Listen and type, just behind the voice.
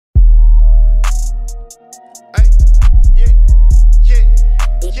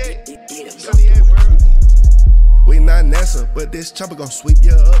jet. We not NASA, but this chopper gon' sweep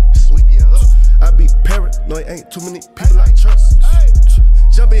you up. I be paranoid, ain't too many people I trust.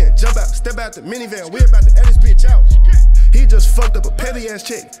 Jump in, jump out, step out the minivan, we about to edit this bitch out. He just fucked up a petty ass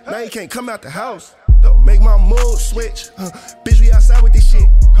chick, now he can't come out the house. Don't make my mood switch, bitch we outside with this shit.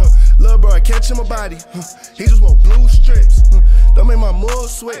 Lil' bro, I catch him a body, he just want blue strips. Don't make my mood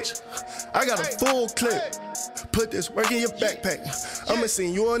switch, I got a full clip. Put this work in your backpack, I'ma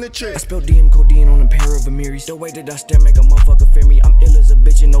send you on the trip. I spilled DM codeine on a pair of Amiris. The way that I stare make a motherfucker fear me. I'm ill as a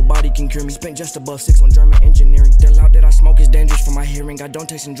bitch and nobody can cure me. Spent just above 6 on German engineering. The loud that I smoke is dangerous for my hearing. I don't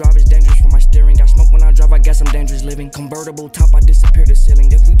taste and drive, it's dangerous for my steering. I smoke when I drive, I got some dangerous living. Convertible top, I disappear the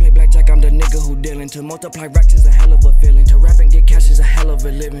ceiling. If we play blackjack, I'm the nigga who dealing. To multiply racks is a hell of a feeling. To rap and get cash is a hell of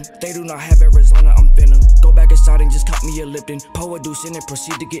a living. They do not have Arizona, I'm finna go back inside and just cop me a Lipton. Pour a deuce in and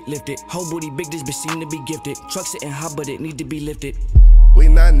proceed to get lifted. Whole booty big, this bitch seem to be gifted. Truck sitting high, but it need to be lifted. We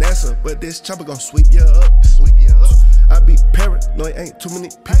not NASA, but this chopper gon' sweep you up. I be paranoid, ain't too many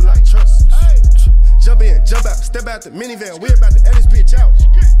people I trust. Jump in, jump out, step out the minivan, we about to edit this bitch out.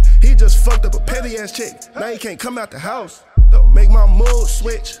 He just fucked up a petty ass chick, now he can't come out the house. Don't make my mood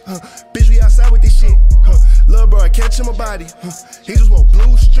switch, bitch we outside with this shit. Lil' bro, I catch him a body, he just want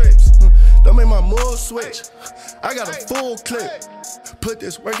blue strips. Don't make my mood switch, I got a full clip. Put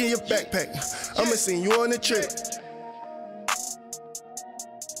this work in your backpack, I'ma send you on the trip.